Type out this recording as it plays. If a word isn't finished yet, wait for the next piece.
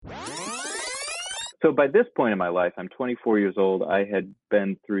So by this point in my life, I'm 24 years old. I had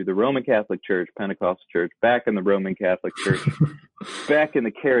been through the Roman Catholic Church, Pentecostal Church, back in the Roman Catholic Church, back in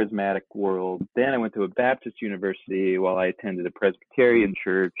the charismatic world. Then I went to a Baptist university while I attended a Presbyterian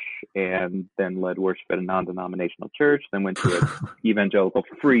church, and then led worship at a non-denominational church. Then went to an evangelical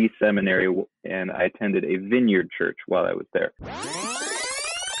free seminary, and I attended a Vineyard church while I was there.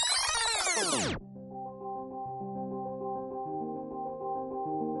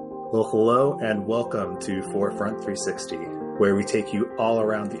 Well, hello and welcome to Forefront 360, where we take you all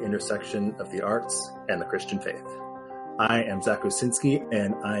around the intersection of the arts and the Christian faith. I am Zach Osinski,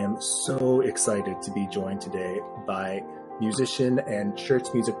 and I am so excited to be joined today by musician and church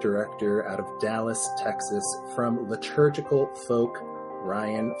music director out of Dallas, Texas, from Liturgical Folk,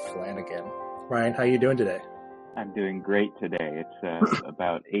 Ryan Flanagan. Ryan, how are you doing today? I'm doing great today. It's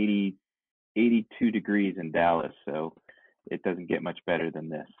about 82 degrees in Dallas, so it doesn't get much better than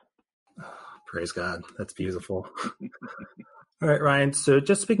this. Praise God. That's beautiful. All right, Ryan. So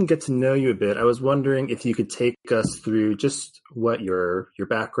just so we can get to know you a bit, I was wondering if you could take us through just what your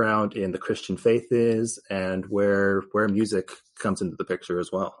background in the Christian faith is and where music comes into the picture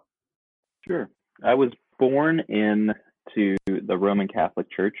as well. Sure. I was born into the Roman Catholic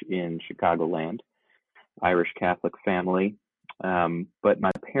Church in Chicagoland, Irish Catholic family. But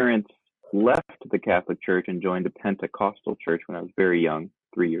my parents left the Catholic Church and joined a Pentecostal church when I was very young,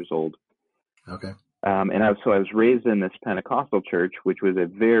 3 years old. Okay. And I was raised in this Pentecostal church, which was a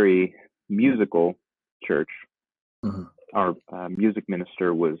very musical church. Mm-hmm. Our music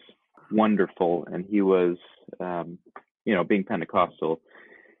minister was wonderful, and he was, being Pentecostal,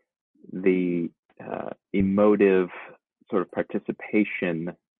 the emotive sort of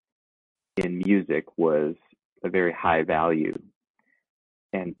participation in music was a very high value.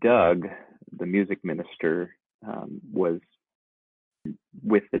 And Doug, the music minister, was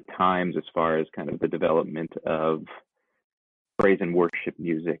with the times as far as kind of the development of praise and worship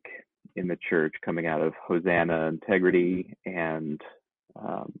music in the church, coming out of Hosanna, Integrity, and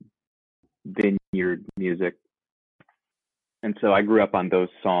Vineyard music. And so I grew up on those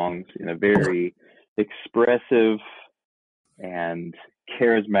songs in a very expressive and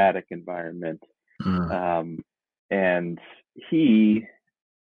charismatic environment. And he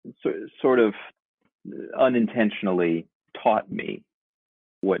sort of unintentionally taught me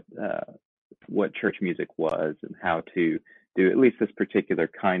what church music was and how to do at least this particular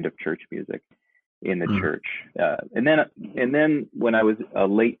kind of church music in the church. And then when I was a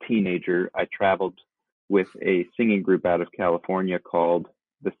late teenager, I traveled with a singing group out of California called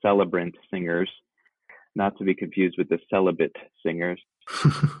the Celebrant Singers, not to be confused with the Celibate Singers.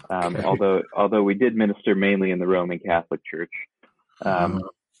 Okay. Although we did minister mainly in the Roman Catholic Church.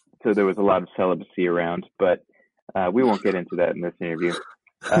 So there was a lot of celibacy around, but we won't get into that in this interview.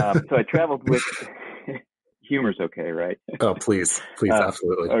 So I traveled with, humor's okay, right? Oh, please,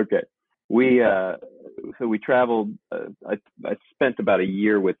 absolutely. Okay. So we traveled, I spent about a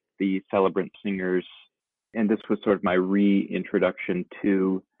year with the Celebrant Singers, and this was sort of my reintroduction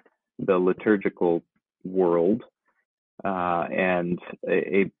to the liturgical world, and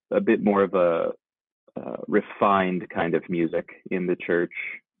a bit more of a refined kind of music in the church.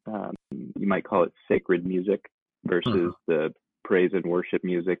 You might call it sacred music versus the praise and worship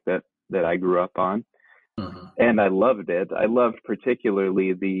music that I grew up on. And I loved it. I loved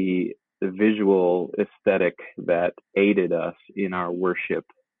particularly the visual aesthetic that aided us in our worship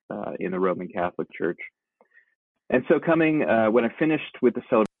in the Roman Catholic Church. And so when I finished with the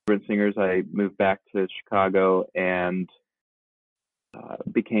Celebrant Singers, I moved back to Chicago and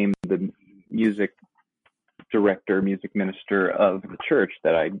became the music minister of the church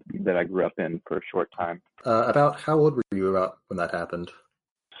that I grew up in for a short time. About how old were you about when that happened?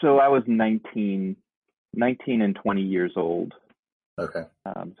 So I was 19 and 20 years old. Okay.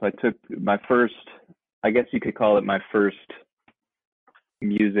 So I took my first, I guess you could call it my first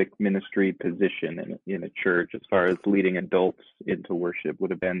music ministry position in a church, as far as leading adults into worship,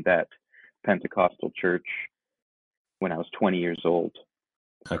 would have been that Pentecostal church when I was 20 years old.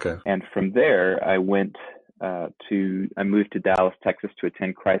 Okay. And from there, I moved to Dallas, Texas to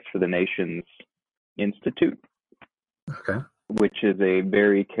attend Christ for the Nations Institute, okay, which is a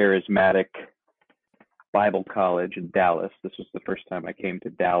very charismatic Bible college in Dallas. This was the first time I came to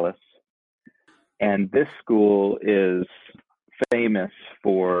Dallas. And this school is famous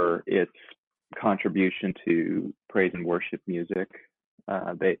for its contribution to praise and worship music.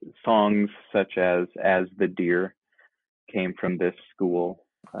 Songs such as the Deer came from this school,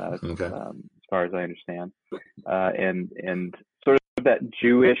 as far as I understand. And sort of that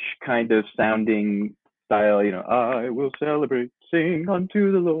Jewish kind of sounding style, I will celebrate sing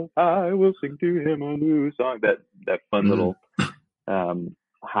unto the Lord. I will sing to him a new song. That fun little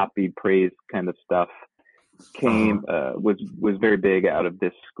hoppy praise kind of stuff was very big out of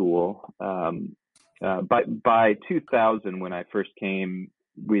this school. By 2000, when I first came,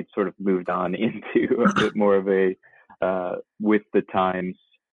 we'd sort of moved on into a bit more of a with the times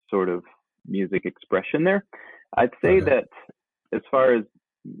sort of music expression there. I'd say that as far as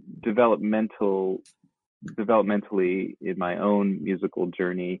developmentally in my own musical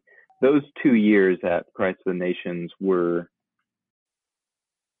journey, those 2 years at Christ of the Nations were,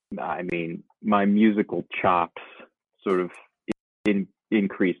 I mean, my musical chops sort of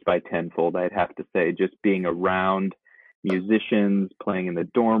increased by tenfold, I'd have to say, just being around musicians, playing in the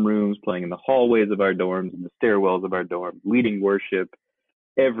dorm rooms, playing in the hallways of our dorms, in the stairwells of our dorms, leading worship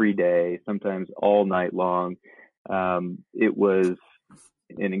every day, sometimes all night long. It was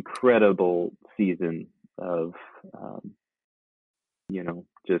an incredible season of,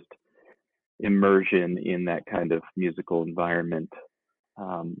 just immersion in that kind of musical environment.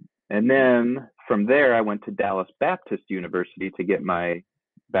 And then from there, I went to Dallas Baptist University to get my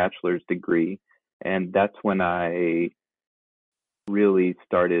bachelor's degree. And that's when I really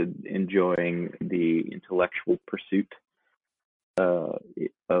started enjoying the intellectual pursuit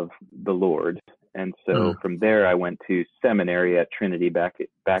of the Lord. And so from there, I went to seminary at Trinity back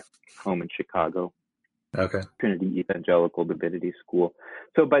home in Chicago. Okay. Trinity Evangelical Divinity School.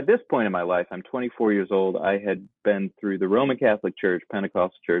 So by this point in my life, I'm 24 years old. I had been through the Roman Catholic Church,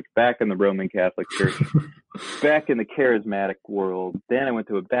 Pentecostal Church, back in the Roman Catholic Church, back in the charismatic world. Then I went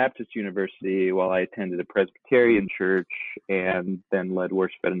to a Baptist university while I attended a Presbyterian church, and then led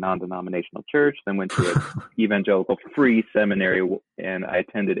worship at a non-denominational church. Then went to an evangelical free seminary, and I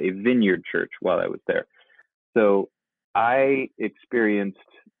attended a vineyard church while I was there. So I experienced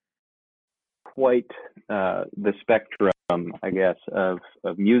quite the spectrum, I guess, of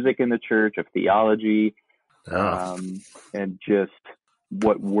music in the church, of theology, and just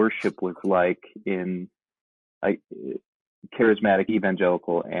what worship was like in charismatic,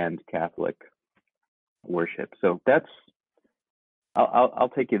 evangelical, and Catholic worship. So that's,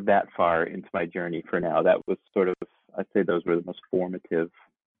 I'll take you that far into my journey for now. That was sort of, I'd say those were the most formative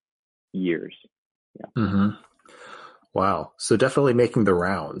years. Yeah. Mm-hmm. Wow. So definitely making the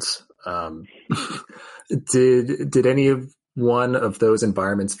rounds. Did any one of those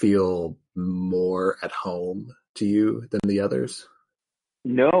environments feel more at home to you than the others?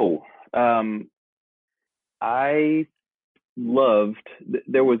 No. I loved,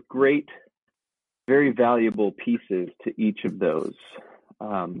 there was great, very valuable pieces to each of those.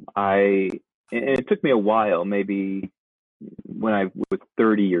 And it took me a while, maybe when I was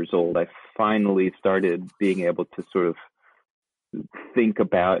 30 years old, I finally started being able to sort of think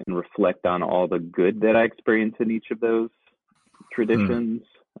about and reflect on all the good that I experienced in each of those traditions.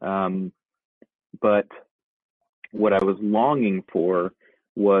 But what I was longing for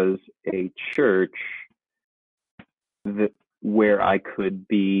was a church where I could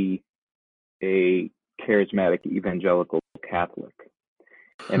be a charismatic evangelical Catholic.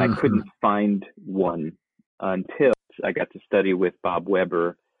 And I couldn't find one until I got to study with Bob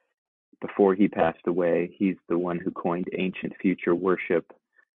Weber before he passed away. He's the one who coined ancient future worship,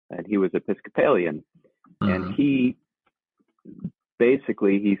 and he was Episcopalian. And he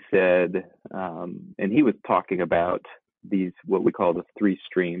said, and he was talking about these, what we call the three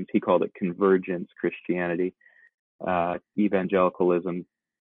streams. He called it convergence Christianity, evangelicalism,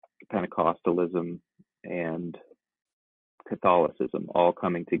 Pentecostalism, and Catholicism all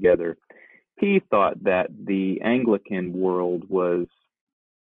coming together. He thought that the Anglican world was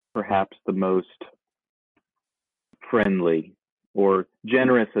perhaps the most friendly or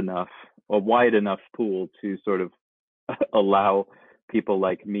generous enough, a wide enough pool to sort of allow people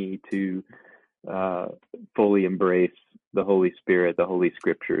like me to fully embrace the Holy Spirit, the Holy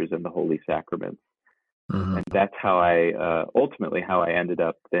Scriptures, and the Holy Sacraments. And that's how I ultimately ended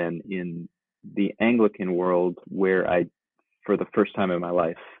up then in the Anglican world, where I, for the first time in my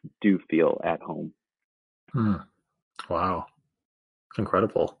life, do feel at home. Wow.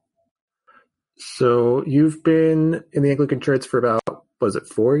 Incredible. So you've been in the Anglican Church for about, was it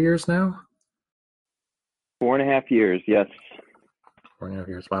 4 years now? 4.5 years, yes. 4.5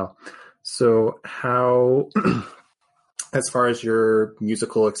 years, wow. So how, as far as your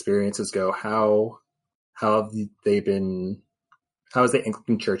musical experiences go, how have they been, how has the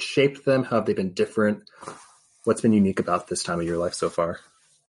Anglican Church shaped them? How have they been different? What's been unique about this time of your life so far?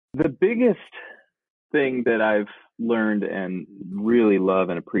 The biggest thing that I've learned and really love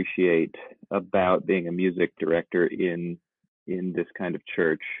and appreciate about being a music director in this kind of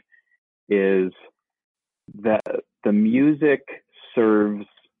church is that the music serves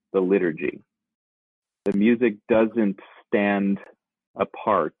the liturgy. The music doesn't stand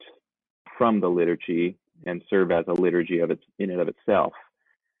apart from the liturgy and serve as a liturgy in and of itself.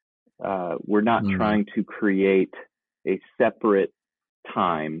 We're not trying to create a separate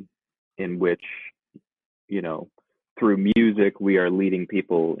time in which, through music, we are leading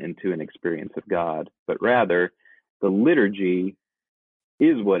people into an experience of God, but rather the liturgy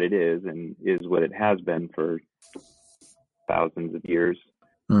is what it is and is what it has been for thousands of years,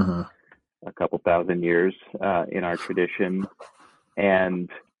 a couple thousand years in our tradition. And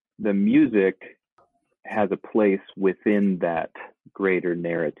the music has a place within that greater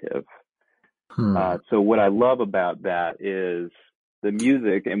narrative. So what I love about that is the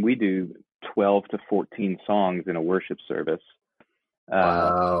music, and we do 12 to 14 songs in a worship service.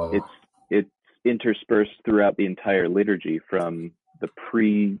 Wow. It's interspersed throughout the entire liturgy, from the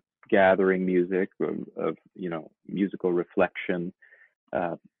pre-gathering music of musical reflection,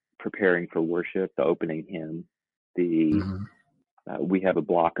 preparing for worship, the opening hymn, we have a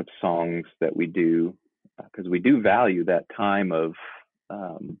block of songs that we do because we do value that time of,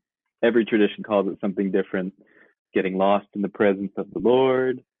 every tradition calls it something different, getting lost in the presence of the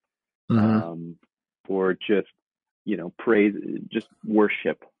Lord, or just, praise, just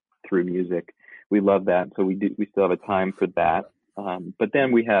worship through music. We love that. So we still have a time for that. But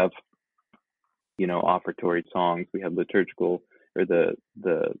then we have, offertory songs. We have liturgical, or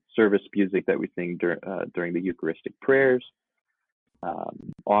the service music that we sing during the Eucharistic prayers,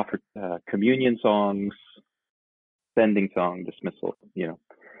 communion songs, sending song, dismissal,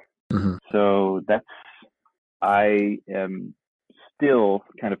 So I am still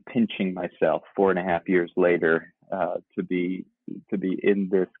kind of pinching myself 4.5 years later to be in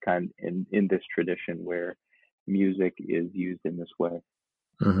this in this tradition where music is used in this way.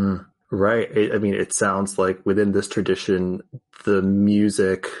 Right. It sounds like within this tradition, the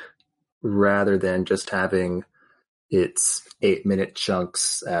music, rather than just having its 8-minute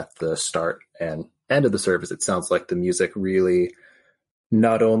chunks at the start and end of the service, it sounds like the music really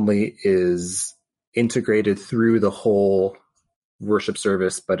not only is integrated through the whole worship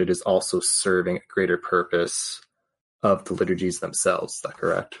service, but it is also serving a greater purpose of the liturgies themselves. Is that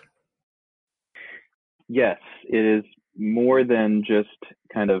correct? Yes, it is more than just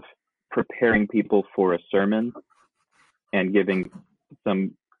kind of preparing people for a sermon and giving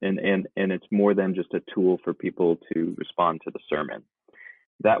some, and it's more than just a tool for people to respond to the sermon.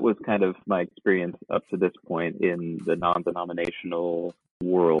 That was kind of my experience up to this point in the non-denominational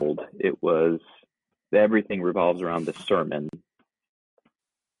world. It was, everything revolves around the sermon.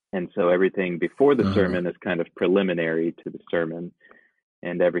 And so everything before the sermon is kind of preliminary to the sermon,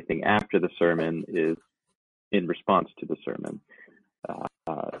 and everything after the sermon is in response to the sermon.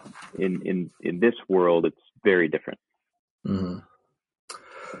 In this world, it's very different.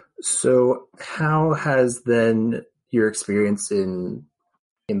 So how has then your experience in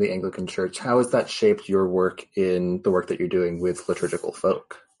the Anglican Church, how has that shaped your work in the work that you're doing with liturgical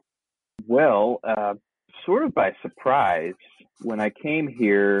folk? Well, sort of by surprise, when I came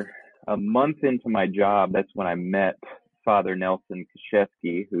here a month into my job, that's when I met Father Nelson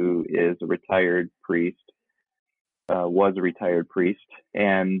Kashevsky, who is a retired priest, was a retired priest,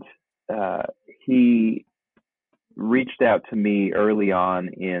 and he reached out to me early on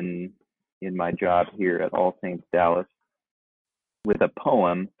in my job here at All Saints Dallas with a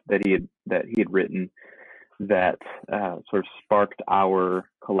poem that he had written that sort of sparked our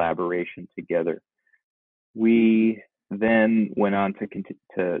collaboration together. We then went on to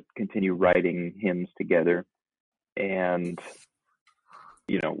continue writing hymns together, and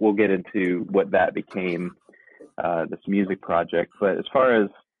we'll get into what that became, this music project. But as far as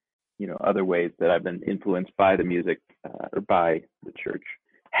other ways that I've been influenced by the music or by the church,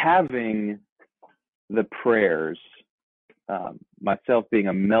 having the prayers, myself being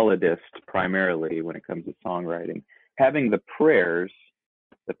a melodist primarily when it comes to songwriting, having the prayers,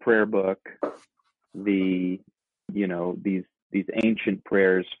 the prayer book, these ancient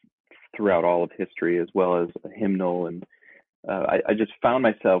prayers throughout all of history, as well as a hymnal, and I just found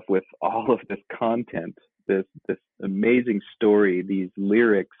myself with all of this content, this amazing story, these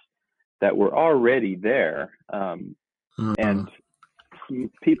lyrics that were already there, and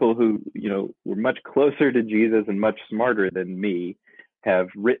people who were much closer to Jesus and much smarter than me have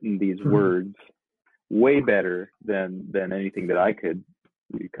written these words way better than anything that I could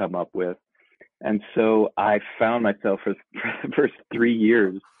come up with. And so I found myself for the first 3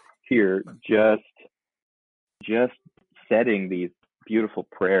 years here just setting these beautiful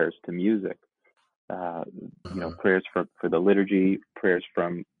prayers to music, prayers for the liturgy, prayers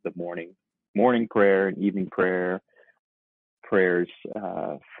from the morning prayer and evening prayer, prayers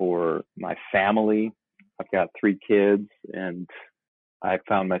for my family. I've got 3 kids, and I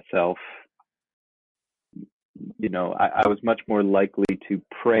found myself, I was much more likely to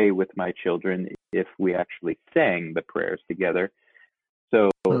pray with my children if we actually sang the prayers together. So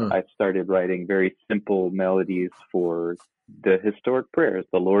I started writing very simple melodies for the historic prayers,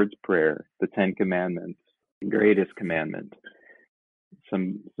 the Lord's Prayer, the 10 Commandments, the Greatest Commandment,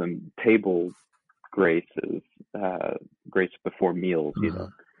 some table graces, grace before meals,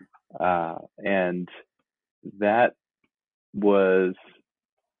 and that was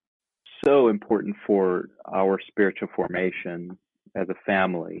so important for our spiritual formation as a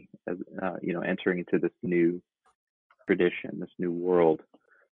family, as entering into this new tradition, this new world.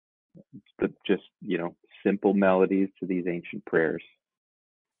 Just simple melodies to these ancient prayers.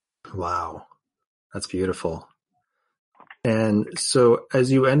 Wow, that's beautiful. And so,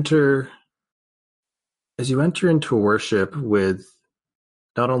 as you enter into worship with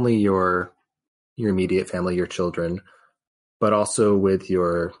not only your immediate family, your children, but also with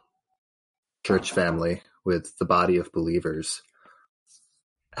your church family, with the body of believers,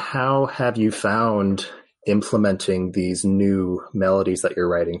 how have you found implementing these new melodies that you're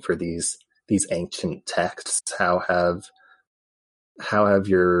writing for these ancient texts? How have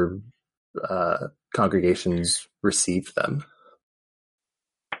your congregations received them?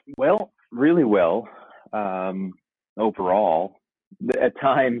 Well, really well. Overall, at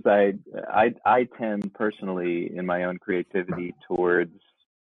times I tend personally in my own creativity towards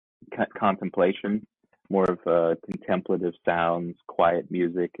contemplation, more of contemplative sounds, quiet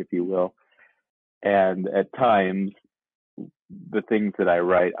music, if you will. And at times, the things that I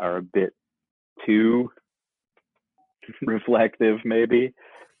write are a bit too reflective, maybe,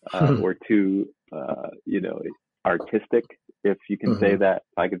 or too, artistic, if you can say that,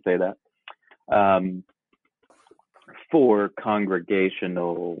 if I could say that, for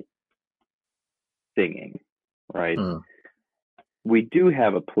congregational singing, right? We do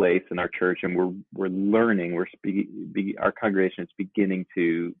have a place in our church, and we're learning. Our congregation is beginning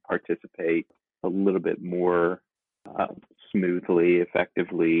to participate a little bit more smoothly,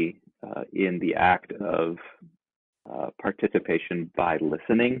 effectively in the act of participation by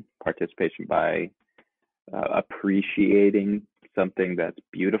listening, participation by appreciating something that's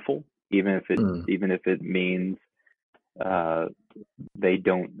beautiful, even if it means they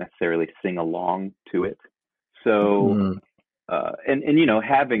don't necessarily sing along to it. So. And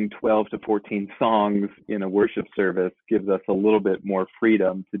having 12 to 14 songs in a worship service gives us a little bit more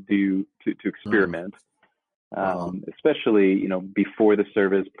freedom to experiment, especially before the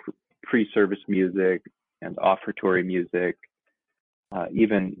service, pre-service music and offertory music,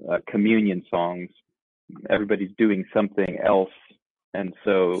 even communion songs. Everybody's doing something else, and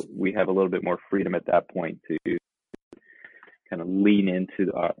so we have a little bit more freedom at that point to kind of lean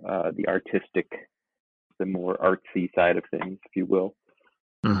into the artistic, the more artsy side of things, if you will.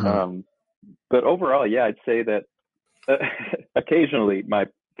 But overall, yeah, I'd say that occasionally my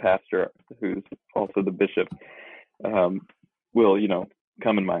pastor, who's also the bishop, will,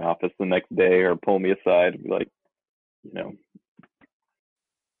 come in my office the next day or pull me aside and be like,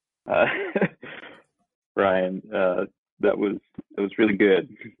 Brian, that was really good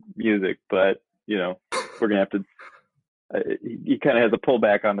music, but we're gonna have to. He kind of has to pull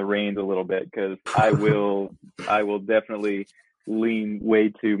back on the reins a little bit, because I will definitely lean way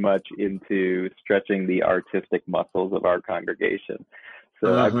too much into stretching the artistic muscles of our congregation.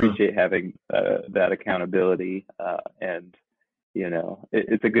 So I appreciate having that accountability, and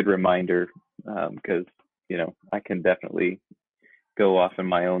it's a good reminder, because I can definitely go off in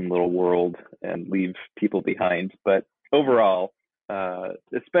my own little world and leave people behind. But overall,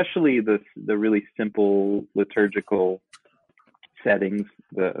 especially the really simple liturgical settings,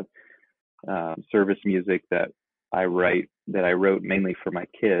 the service music that I wrote mainly for my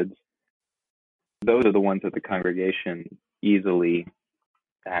kids, those are the ones that the congregation easily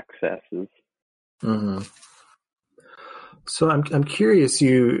accesses. So I'm curious.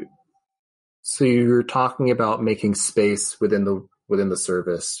 You're talking about making space within the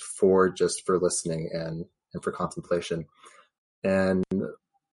service for listening and for contemplation. And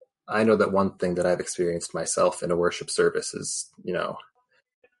I know that one thing that I've experienced myself in a worship service is,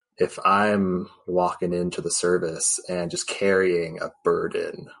 if I'm walking into the service and just carrying a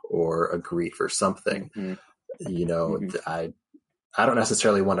burden or a grief or something, I don't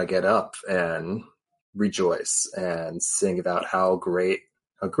necessarily want to get up and rejoice and sing about how great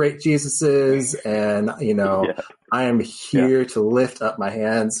Jesus is. And, I am here to lift up my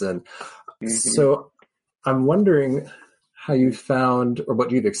hands. And so I'm wondering how you found, or what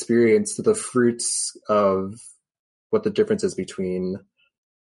you've experienced, the fruits of what the difference is between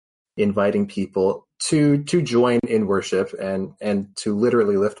inviting people to join in worship and to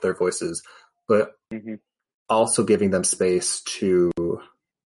literally lift their voices, but also giving them space to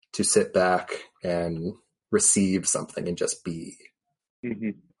sit back and receive something and just be.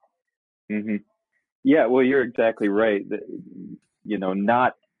 Yeah, well, you're exactly right.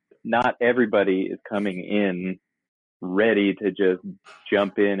 Not everybody is coming in ready to just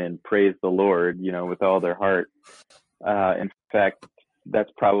jump in and praise the Lord, with all their heart. In fact,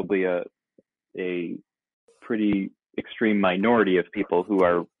 that's probably a pretty extreme minority of people who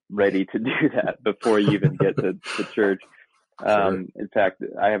are ready to do that before you even get to church. In fact,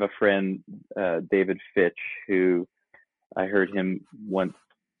 I have a friend, David Fitch, who I heard him once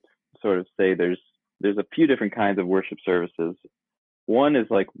sort of say there's a few different kinds of worship services. One is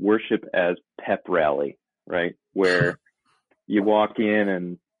like worship as pep rally, right? Where you walk in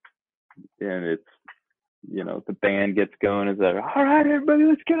and it's, the band gets going. It's like, all right, everybody,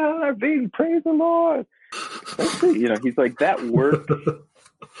 let's get on our feet and praise the Lord. He's like, that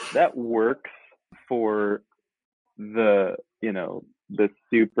works for the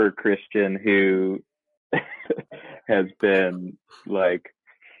super Christian who has been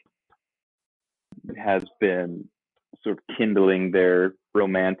sort of kindling their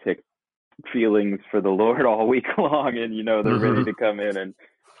romantic feelings for the Lord all week long, and they're ready to come in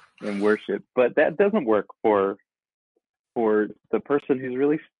and worship. But that doesn't work for the person who's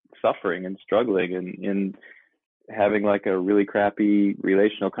really suffering and struggling and having like a really crappy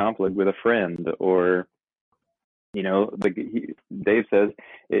relational conflict with a friend, or Dave says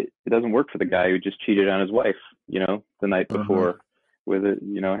it doesn't work for the guy who just cheated on his wife, the night before, with it,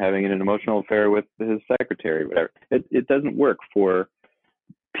 having an emotional affair with his secretary, whatever. It doesn't work for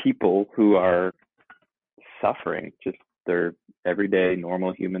people who are suffering, just their everyday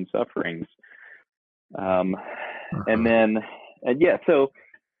normal human sufferings.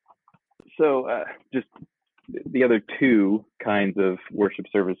 So just the other two kinds of worship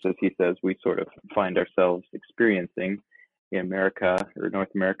services, he says, we sort of find ourselves experiencing in America or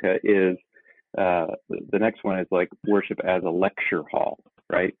North America is the next one is like worship as a lecture hall,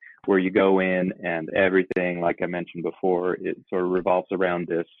 right? Where you go in and everything, like I mentioned before, it sort of revolves around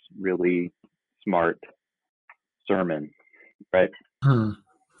this really smart sermon, right?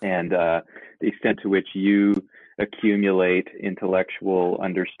 And the extent to which you accumulate intellectual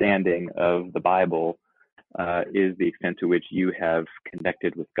understanding of the Bible is the extent to which you have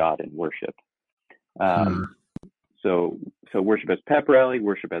connected with God in worship. So worship as pep rally,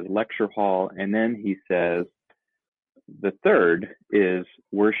 worship as lecture hall, and then he says the third is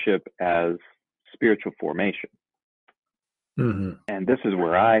worship as spiritual formation. And this is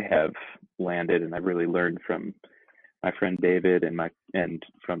where I have landed, and I've really learned from my friend David and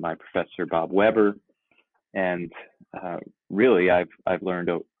from my professor Bob Weber, and really I've learned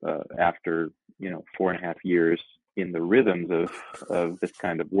after 4.5 years in the rhythms of this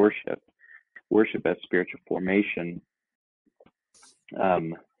kind of worship as spiritual formation.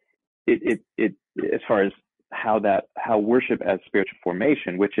 It as far as how worship as spiritual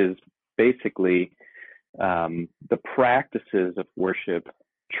formation, which is basically the practices of worship,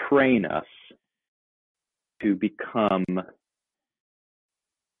 train us to become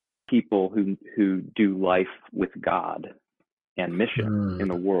people who do life with God and mission in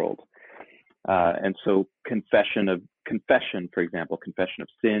the world. And so confession, for example, confession of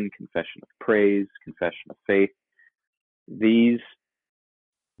sin, confession of praise, confession of faith, these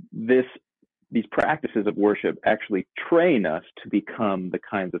practices of worship actually train us to become the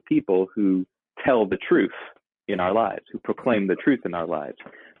kinds of people who tell the truth in our lives, who proclaim the truth in our lives.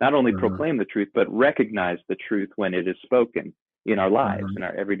 Not only proclaim the truth, but recognize the truth when it is spoken in our lives, in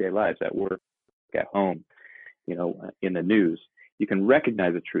our everyday lives, at work, at home, in the news. You can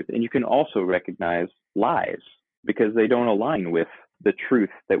recognize the truth, and you can also recognize lies because they don't align with the truth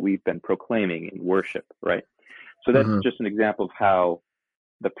that we've been proclaiming in worship, right? So that's just an example of how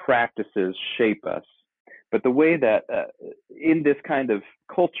the practices shape us. But the way that in this kind of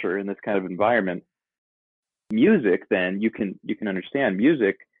culture, in this kind of environment, music, then you can understand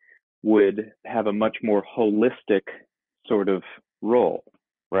music would have a much more holistic sort of role,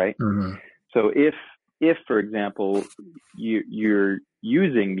 right? So if for example you're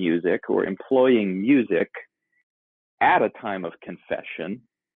using music or employing music at a time of confession,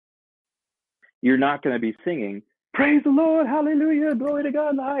 you're not going to be singing praise the Lord, hallelujah, glory to God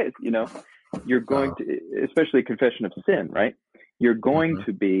in the highest. You're going to, especially confession of sin, right? You're going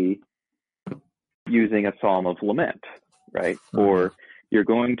to be using a psalm of lament, right? Or you're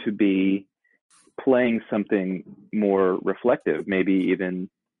going to be playing something more reflective, maybe even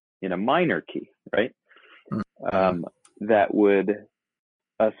in a minor key, right? that would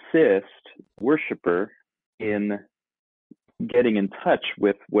assist worshiper in getting in touch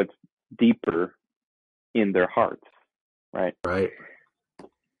with what's deeper in their hearts, right? Right.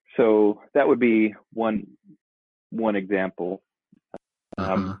 So that would be one example.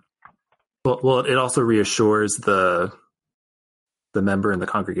 Well, it also reassures the member in the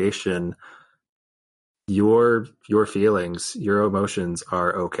congregation, your feelings, your emotions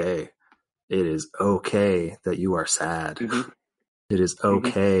are okay. It is okay that you are sad. Mm-hmm. It is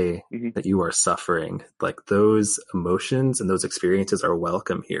okay that you are suffering. Like, those emotions and those experiences are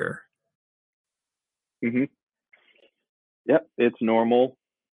welcome here. Mm-hmm. Yep, it's normal.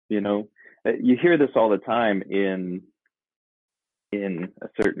 You hear this all the time in a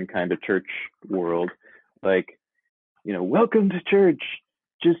certain kind of church world, like, welcome to church.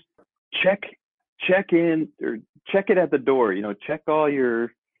 Just check in, or check it at the door. Check all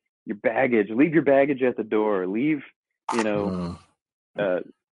your baggage. Leave your baggage at the door. Leave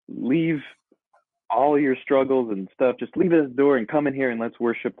all your struggles and stuff. Just leave it at the door and come in here and let's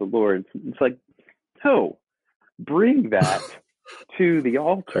worship the Lord. It's like, no, bring that to the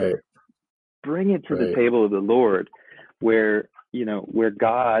altar. Right. Bring it to the table of the Lord, where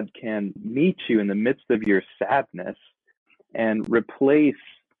God can meet you in the midst of your sadness and replace,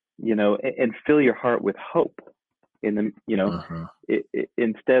 and fill your heart with hope. Instead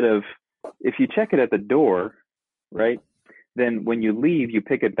of, if you check it at the door, right, then when you leave, you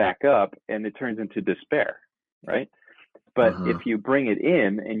pick it back up and it turns into despair, right? But if you bring it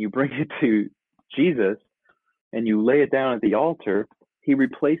in and you bring it to Jesus and you lay it down at the altar, he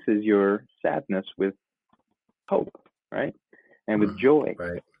replaces your sadness with hope, right? And with joy,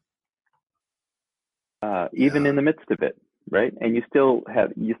 right? Even in the midst of it, right? And you still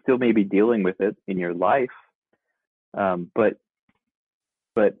may be dealing with it in your life, but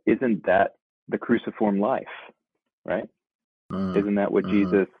isn't that the cruciform life, right? Isn't that what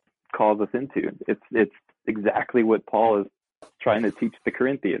Jesus calls us into? It's exactly what Paul is trying to teach the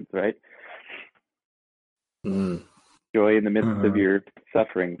Corinthians, right? Joy in the midst of your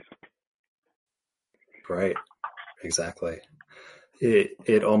sufferings. Right. Exactly.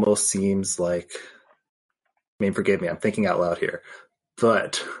 It almost seems like, forgive me, I'm thinking out loud here,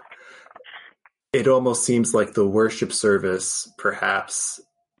 but it almost seems like the worship service perhaps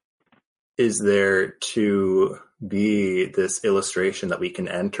is there to be this illustration that we can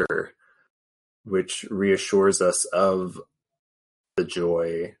enter, which reassures us of the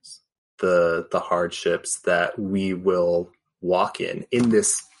joy, the hardships that we will walk in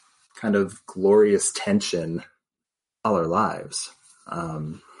this kind of glorious tension all our lives.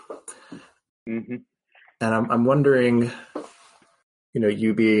 And I'm wondering,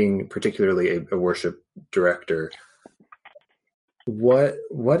 you being particularly a worship director, what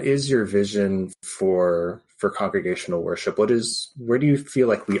is your vision for congregational worship? Where do you feel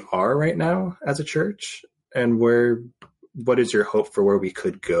like we are right now as a church, and what is your hope for where we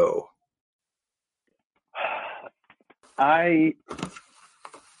could go?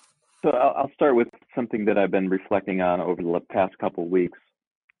 I'll start with something that I've been reflecting on over the past couple of weeks,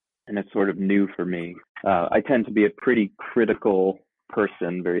 and it's sort of new for me. I tend to be a pretty critical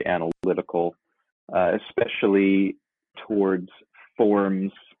person, very analytical, especially towards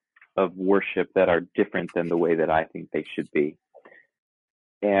forms of worship that are different than the way that I think they should be.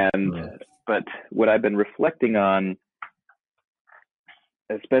 But what I've been reflecting on,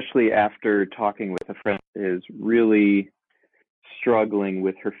 especially after talking with a friend, is really struggling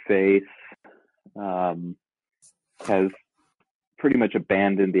with her faith, has pretty much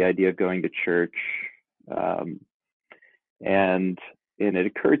abandoned the idea of going to church. And it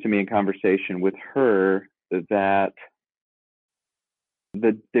occurred to me in conversation with her that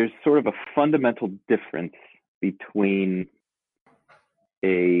there's sort of a fundamental difference between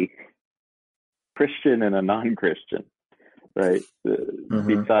a Christian and a non-Christian, right?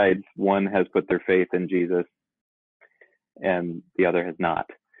 Besides, one has put their faith in Jesus and the other has not.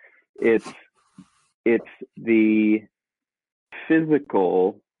 It's the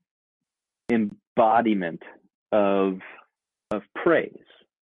physical embodiment of praise,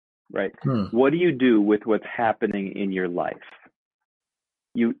 right? What do you do with what's happening in your life?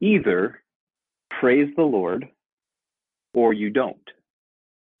 You either praise the Lord or you don't.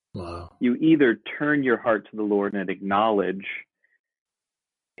 Wow. You either turn your heart to the Lord and acknowledge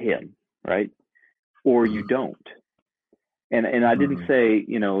him, right? Or you don't. And I didn't say,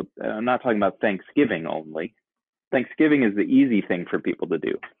 I'm not talking about Thanksgiving only. Thanksgiving is the easy thing for people to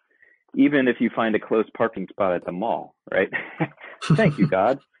do, even if you find a close parking spot at the mall, right? Thank you,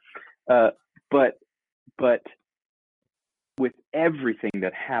 God. But with everything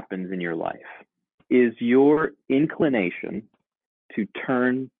that happens in your life, is your inclination to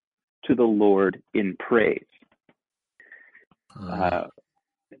turn to the Lord in praise.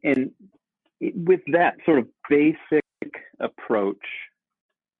 And with that sort of basic approach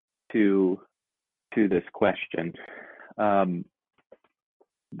to this question,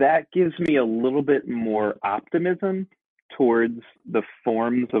 that gives me a little bit more optimism towards the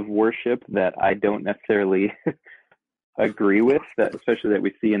forms of worship that I don't necessarily agree with, that especially that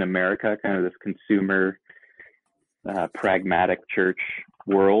we see in America, kind of this consumer, pragmatic church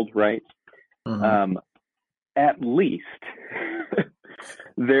world, right? At least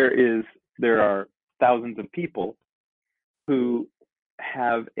there are thousands of people who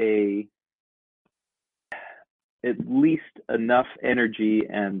have at least enough energy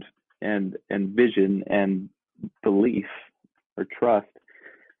and vision and belief or trust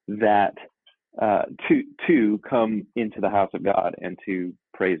that to come into the house of God and to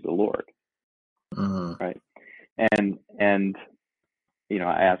praise the Lord, right? And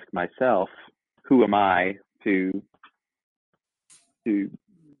I ask myself, who am I to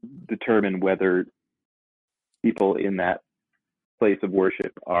determine whether people in that place of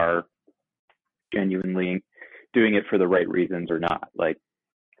worship are genuinely doing it for the right reasons or not? Like,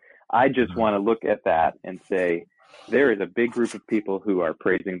 I just want to look at that and say, there is a big group of people who are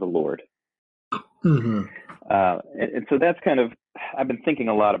praising the Lord. And so that's kind of, I've been thinking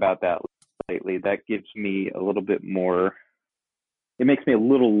a lot about that lately. That gives me a little bit more, it makes me a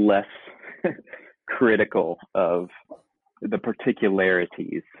little less critical of the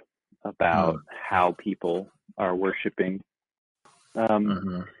particularities about how people are worshiping.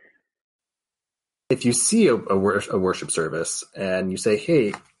 If you see a worship service and you say,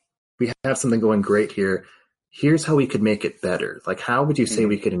 hey, we have something going great here, here's how we could make it better. Like, how would you say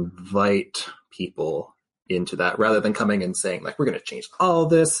we could invite people into that rather than coming and saying, like, we're going to change all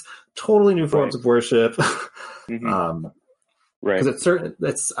this, totally new forms of worship. Because it's certain,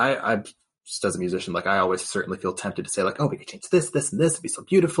 I just as a musician, like, I always certainly feel tempted to say, like, oh, we could change this, and this, it'd be so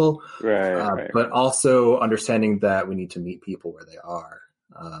beautiful. But also understanding that we need to meet people where they are.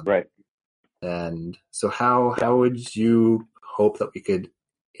 And so how would you hope that we could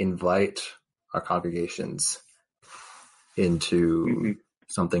invite our congregations into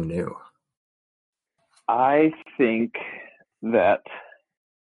something new? I think that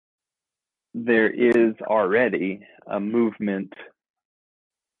there is already a movement,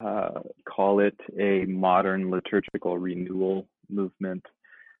 call it a modern liturgical renewal movement.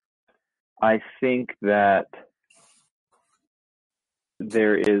 I think that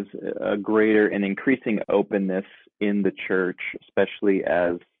there is a greater and increasing openness in the church, especially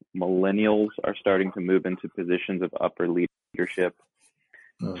as millennials are starting to move into positions of upper leadership,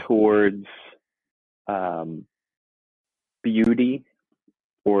 towards beauty,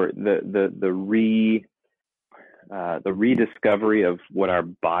 or the rediscovery of what our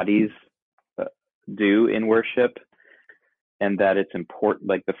bodies do in worship, and that it's important,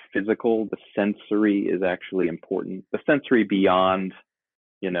 like the physical, the sensory is actually important. The sensory beyond,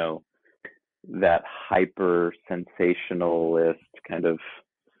 that hyper sensationalist kind of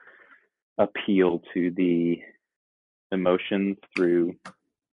appeal to the emotions through,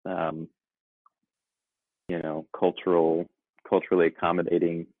 culturally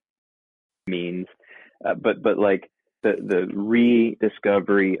accommodating means, but like the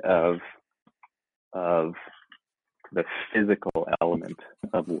rediscovery of the physical element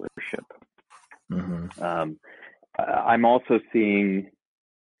of worship. I'm also seeing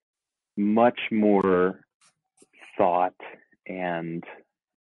much more thought and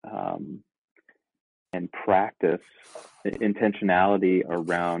practice, intentionality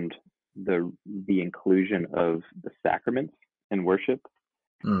around the inclusion of the sacraments in worship,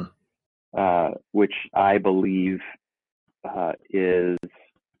 which I believe is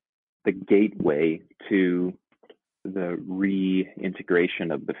the gateway to the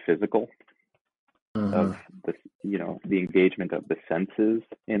reintegration of the physical, of the the engagement of the senses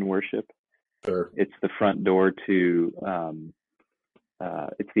in worship. It's the front door to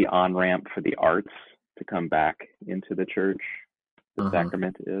it's the on-ramp for the arts to come back into the church. The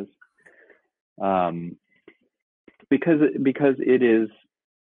sacrament is because it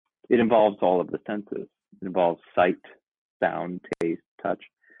involves all of the senses. It involves sight, sound, taste, touch.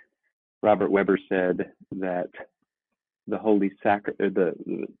 Robert Weber said that the Holy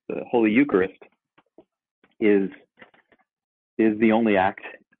the Holy Eucharist is the only act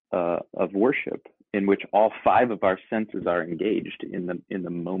of worship in which all five of our senses are engaged in the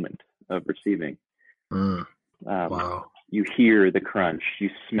moment of receiving. Wow. You hear the crunch, you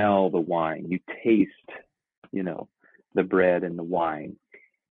smell the wine, you taste, the bread and the wine.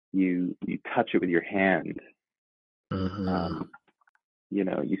 you touch it with your hand. Mm-hmm.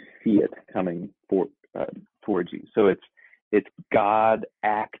 You see it coming towards you. So it's God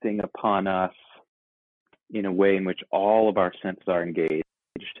acting upon us in a way in which all of our senses are engaged.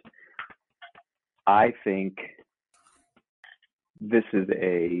 I think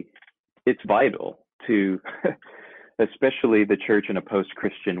it's vital to, especially the church in a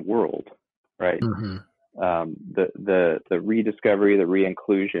post-Christian world, right? Mm-hmm. The rediscovery, the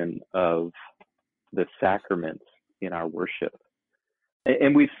reinclusion of the sacraments in our worship.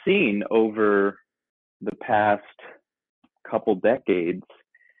 And we've seen over the past couple decades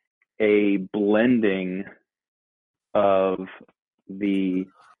a blending of the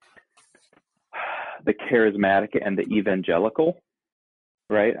charismatic and the evangelical,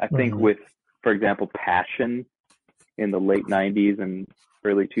 right? I think with, for example, Passion in the late 90s and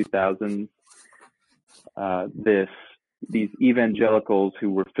early 2000s, these evangelicals who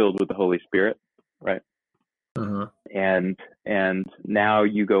were filled with the Holy Spirit, right? And now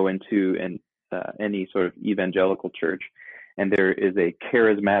you go into any sort of evangelical church, and there is a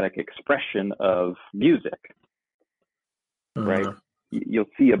charismatic expression of music, right? You'll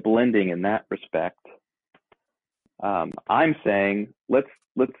see a blending in that respect. I'm saying let's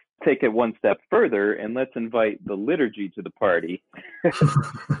take it one step further and let's invite the liturgy to the party,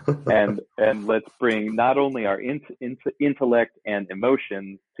 and let's bring not only our intellect and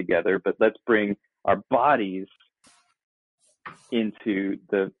emotions together, but let's bring our bodies into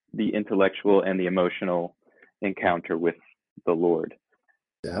the intellectual and the emotional encounter with the Lord.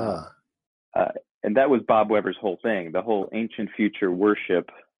 Yeah. And that was Bob Weber's whole thing. The whole ancient future worship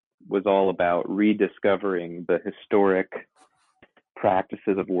was all about rediscovering the historic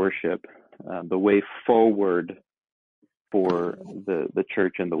practices of worship, the way forward for the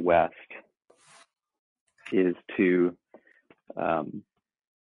church in the West is to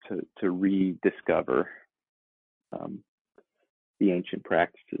rediscover the ancient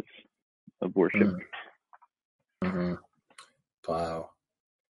practices of worship. Mm-hmm. Wow.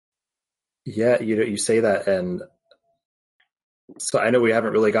 Yeah, you say that, and so I know we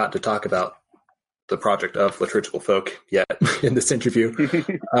haven't really got to talk about the project of Liturgical Folk yet in this interview,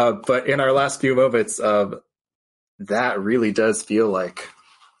 but in our last few moments, that really does feel like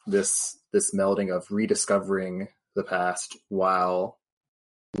this melding of rediscovering the past while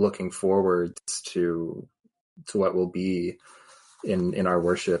looking forward to what will be in our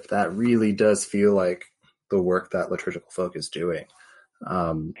worship. That really does feel like the work that Liturgical Folk is doing.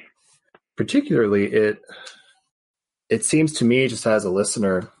 Particularly, it seems to me, just as a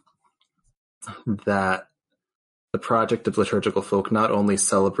listener, that the project of Liturgical Folk not only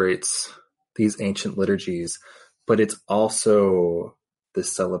celebrates these ancient liturgies, but it's also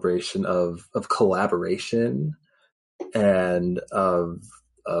this celebration of collaboration and of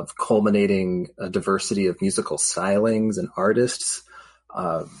culminating a diversity of musical stylings and artists.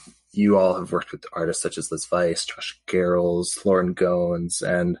 You all have worked with artists such as Liz Weiss, Josh Garrels, Lauren Gones,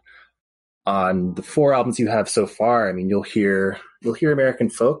 and on the 4 albums you have so far, I mean, you'll hear American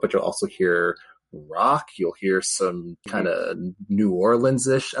folk, but you'll also hear rock. You'll hear some kind of New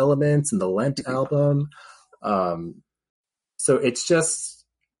Orleans-ish elements in the Lent album. So it's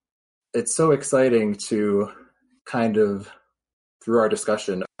so exciting to kind of, through our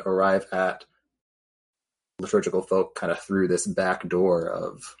discussion, arrive at Liturgical Folk kind of through this back door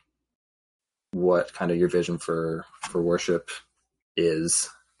of what kind of your vision for worship is.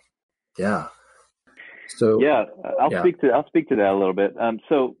 Yeah. So yeah, I'll speak to that a little bit.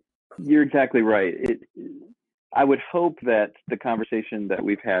 So you're exactly right. I would hope that the conversation that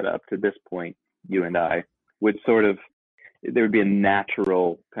we've had up to this point, you and I, there would be a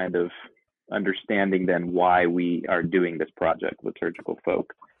natural kind of understanding then why we are doing this project, Liturgical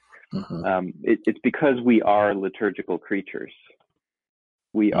Folk. It's because we are liturgical creatures.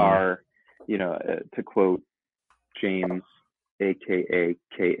 We are, to quote James, aka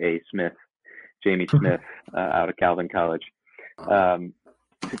K.A. Smith, Jamie Smith, out of Calvin College.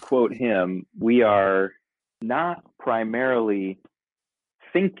 To quote him, we are not primarily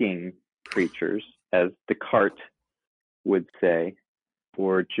thinking creatures, as Descartes would say,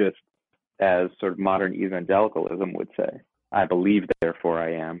 or just as sort of modern evangelicalism would say, I believe, therefore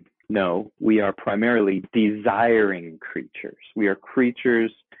I am. No, we are primarily desiring creatures. We are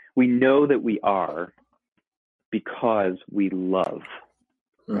creatures. We know that we are because we love,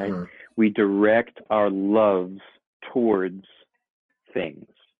 right? We direct our loves towards things.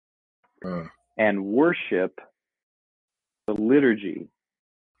 And worship, the liturgy,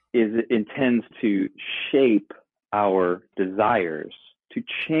 intends to shape our desires, to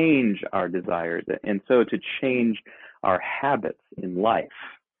change our desires, and so to change our habits in life.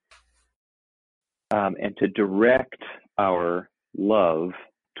 and to direct our love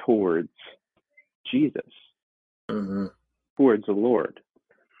towards Jesus, towards the Lord.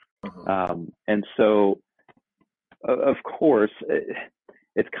 And so, of course,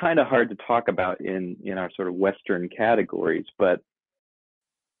 it's kind of hard to talk about in our sort of Western categories, but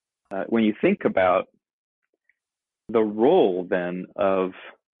when you think about the role then of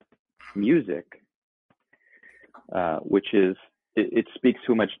music, which is, it speaks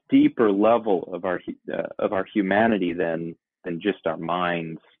to a much deeper level of our humanity than just our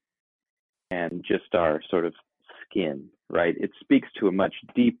minds and just our sort of skin, right? It speaks to a much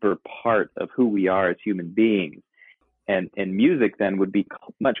deeper part of who we are as human beings, and music then would be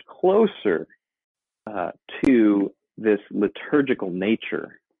much closer to this liturgical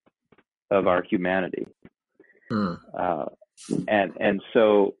nature of our humanity. And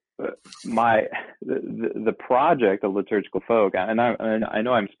so the project of Liturgical Folk, and I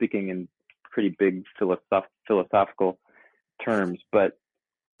know I'm speaking in pretty big philosophical terms, but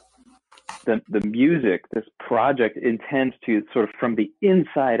the music, this project intends to sort of from the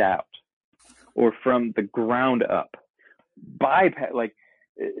inside out, or from the ground up, bypass, like,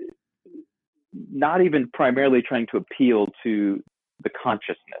 not even primarily trying to appeal to the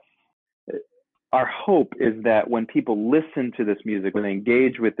consciousness. Our hope is that when people listen to this music, when they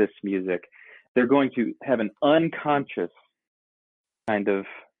engage with this music, they're going to have an unconscious kind of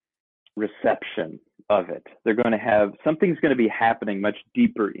reception of it. They're going to have, something's going to be happening much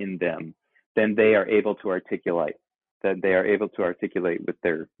deeper in them than they are able to articulate, with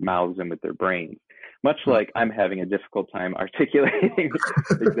their mouths and with their brains. Much like I'm having a difficult time articulating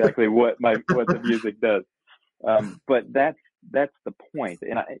exactly what the music does. But that's the point.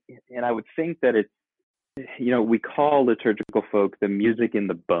 And I would think that it's, we call Liturgical Folk the music in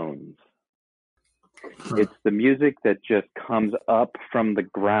the bones. It's the music that just comes up from the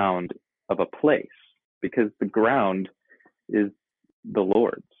ground of a place, because the ground is the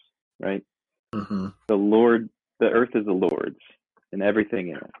Lord's, right? The earth is the Lord's and everything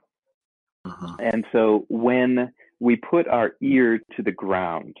in it. And so when we put our ear to the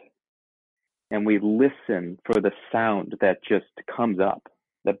ground and we listen for the sound that just comes up,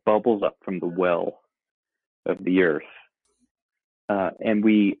 that bubbles up from the well of the earth, and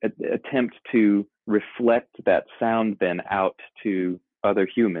we attempt to reflect that sound then out to other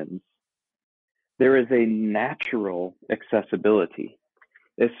humans, there is a natural accessibility,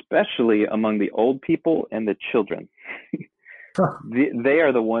 especially among the old people and the children. They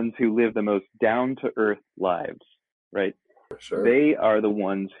are the ones who live the most down-to-earth lives, right? Sure. They are the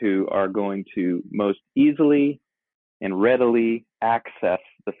ones who are going to most easily and readily access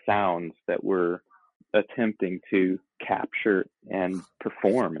the sounds that we're attempting to capture and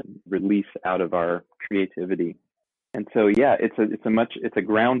perform and release out of our creativity. And so, yeah, it's a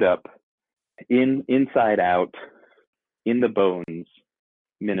ground up, inside out, in the bones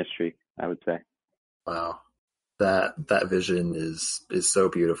ministry, I would say. Wow. That vision is so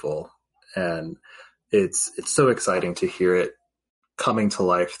beautiful, and it's so exciting to hear it coming to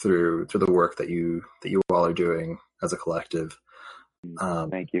life through the work that you all are doing as a collective.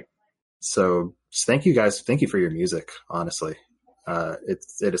 Thank you. So thank you guys. Thank you for your music. Honestly, it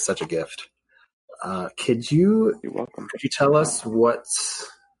is such a gift. You're welcome. Could you tell us what's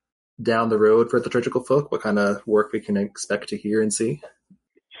down the road for Liturgical Folk? What kind of work we can expect to hear and see?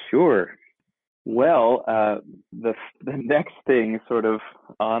 Sure. Well, the next thing sort of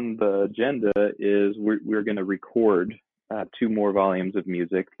on the agenda is we're going to record 2 more volumes of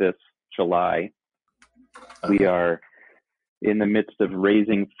music this July. Okay. We are in the midst of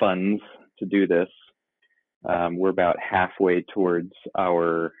raising funds to do this. We're about halfway towards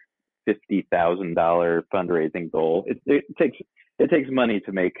our $50,000 fundraising goal. It takes money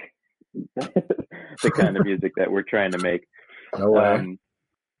to make the kind of music that we're trying to make. No way.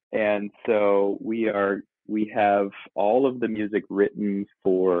 And so we have all of the music written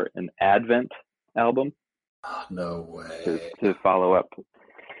for an Advent album. No way. To follow up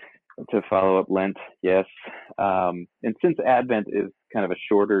Lent, yes. And since Advent is kind of a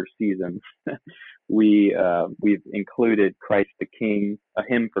shorter season, we've included Christ the King, a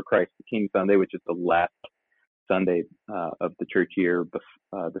hymn for Christ the King Sunday, which is the last Sunday of the church year,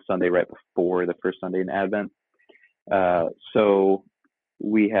 the Sunday right before the first Sunday in Advent. So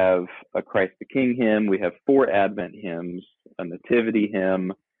we have a Christ the King hymn. We have 4 Advent hymns, a Nativity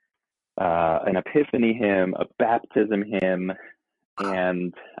hymn, an Epiphany hymn, a baptism hymn,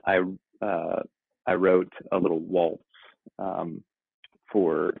 and I wrote a little waltz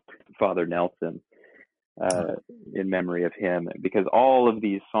for Father Nelson in memory of him, because all of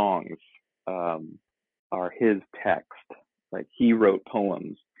these songs are his text. Like, he wrote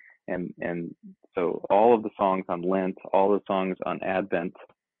poems, and So all of the songs on Lent, all the songs on Advent,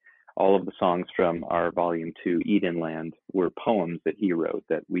 all of the songs from our Volume 2, Edenland, were poems that he wrote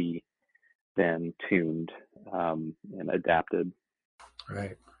that we then tuned and adapted.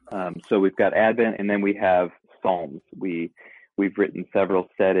 Right. So we've got Advent, and then we have Psalms. We've written several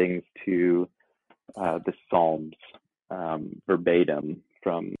settings to the Psalms verbatim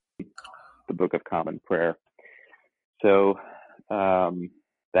from the Book of Common Prayer. So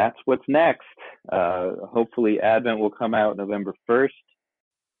that's what's next. Hopefully Advent will come out November 1st,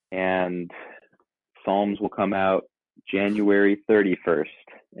 and Psalms will come out January 31st,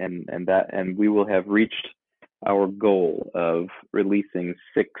 and we will have reached our goal of releasing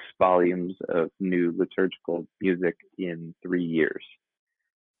 6 volumes of new liturgical music in 3 years.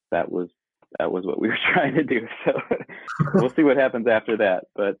 That was what we were trying to do. So we'll see what happens after that.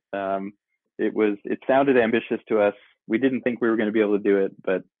 But it sounded ambitious to us. We didn't think we were going to be able to do it,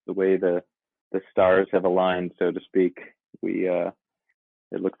 but the way the stars have aligned, so to speak, it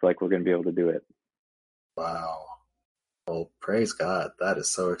looks like we're going to be able to do it. Wow. Well, praise God. That is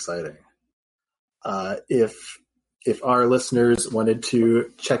so exciting. If our listeners wanted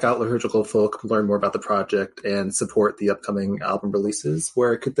to check out Liturgical Folk, learn more about the project, and support the upcoming album releases,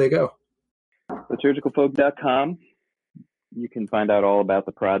 where could they go? Liturgicalfolk.com. You can find out all about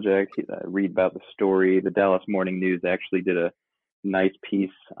the project, read about the story. The Dallas Morning News actually did a nice piece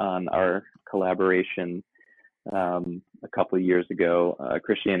on our collaboration a couple of years ago.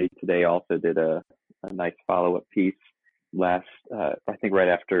 Christianity Today also did a nice follow-up piece I think right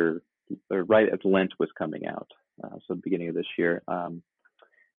as Lent was coming out, so the beginning of this year.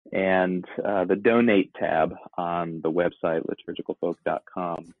 And the donate tab on the website,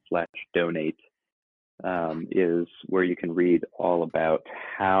 liturgicalfolk.com/donate, is where you can read all about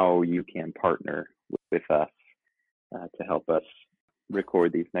how you can partner with us to help us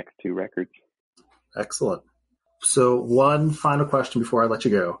record these next 2 records. Excellent. So one final question before I let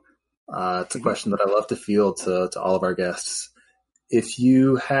you go. It's a question that I love to field to all of our guests. If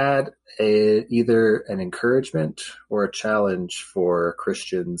you had either an encouragement or a challenge for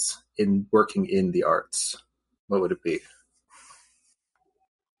Christians in working in the arts, what would it be?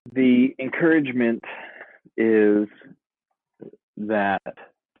 The encouragement is that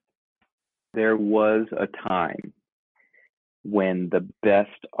there was a time when the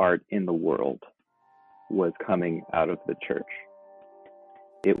best art in the world was coming out of the church.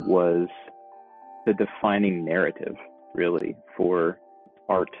 It was the defining narrative, really, for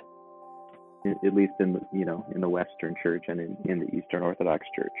art, at least in the Western Church and in the Eastern Orthodox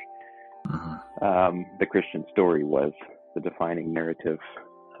Church. Uh-huh. The Christian story was the defining narrative,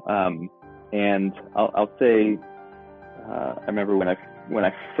 and I'll say, I remember when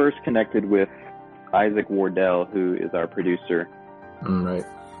I first connected with Isaac Wardell, who is our producer. Right.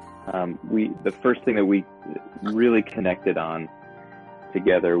 The first thing that we really connected on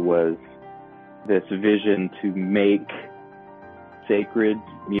together was this vision to make sacred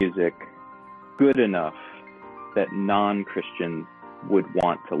music good enough that non-Christians would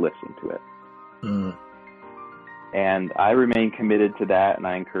want to listen to it. Mm. And I remain committed to that, and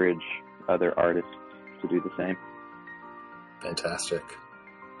I encourage other artists to do the same. Fantastic.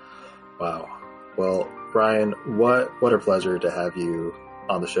 Wow. Well, Ryan, what a pleasure to have you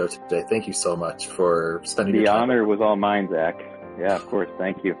on the show today. Thank you so much for spending your time. The honor was all mine, Zach. Yeah, of course.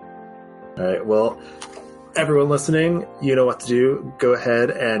 Thank you. All right. Well, everyone listening, you know what to do. Go ahead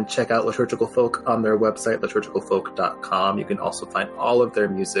and check out Liturgical Folk on their website, liturgicalfolk.com. You can also find all of their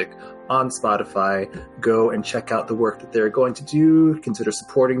music on Spotify. Go and check out the work that they're going to do. Consider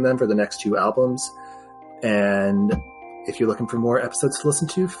supporting them for the next 2 albums. And if you're looking for more episodes to listen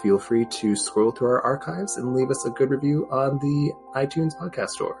to, feel free to scroll through our archives and leave us a good review on the iTunes podcast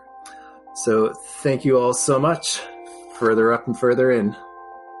store. So thank you all so much. Further up and further in.